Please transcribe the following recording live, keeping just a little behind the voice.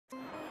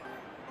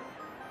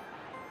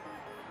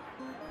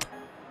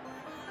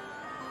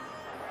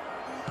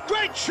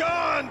Great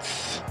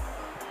chance!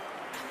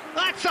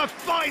 That's a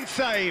fine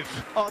save!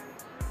 Oh.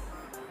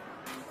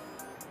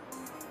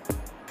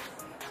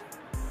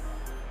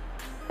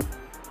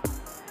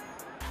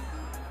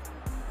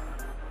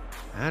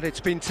 And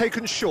it's been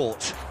taken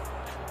short.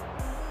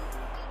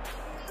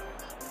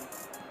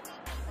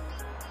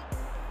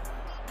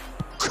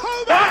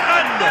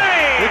 Coman!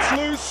 It's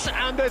loose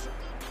and there's...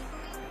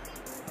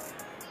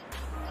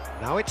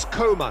 Now it's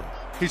Coman.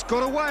 He's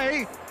got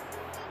away.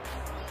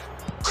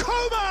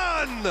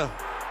 Coman! Goal!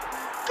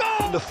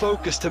 And the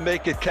focus to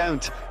make it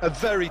count. A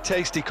very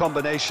tasty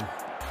combination.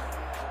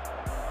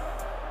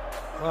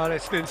 Well,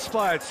 it's an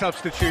inspired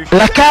substitution.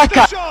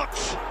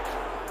 Shot!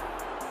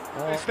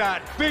 Oh. It's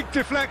that big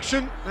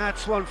deflection.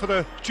 That's one for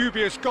the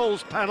dubious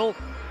goals panel.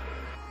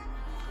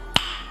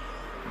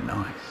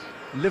 Nice.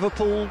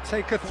 Liverpool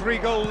take a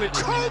 3-goal lead.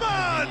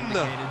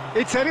 Coman!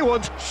 It's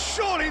anyone's.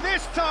 Surely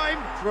this time.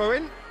 Throw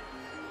in.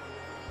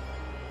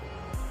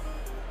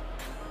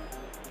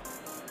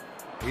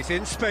 He's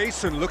in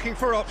space and looking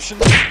for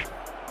options.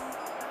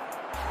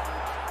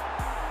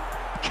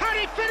 Can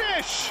he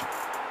finish?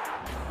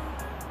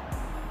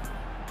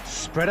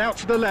 Spread out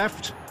to the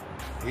left.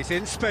 He's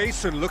in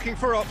space and looking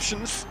for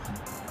options.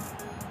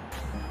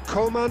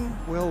 Coman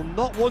will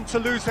not want to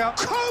lose out.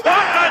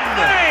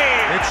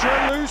 Coman! It's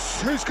run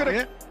loose. Who's going to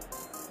hit?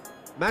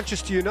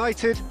 Manchester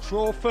United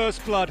draw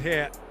first blood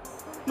here.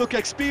 Look,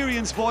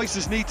 experienced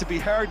voices need to be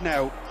heard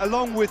now,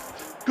 along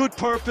with good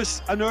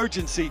purpose and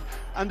urgency,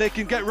 and they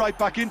can get right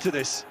back into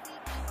this.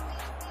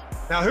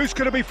 Now who's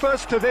going to be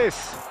first to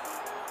this?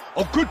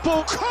 Oh, good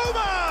ball.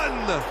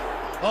 Coman!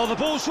 Oh, the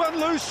ball's run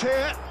loose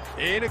here.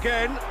 In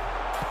again.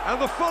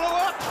 And the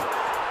follow-up.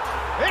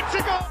 It's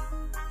a goal.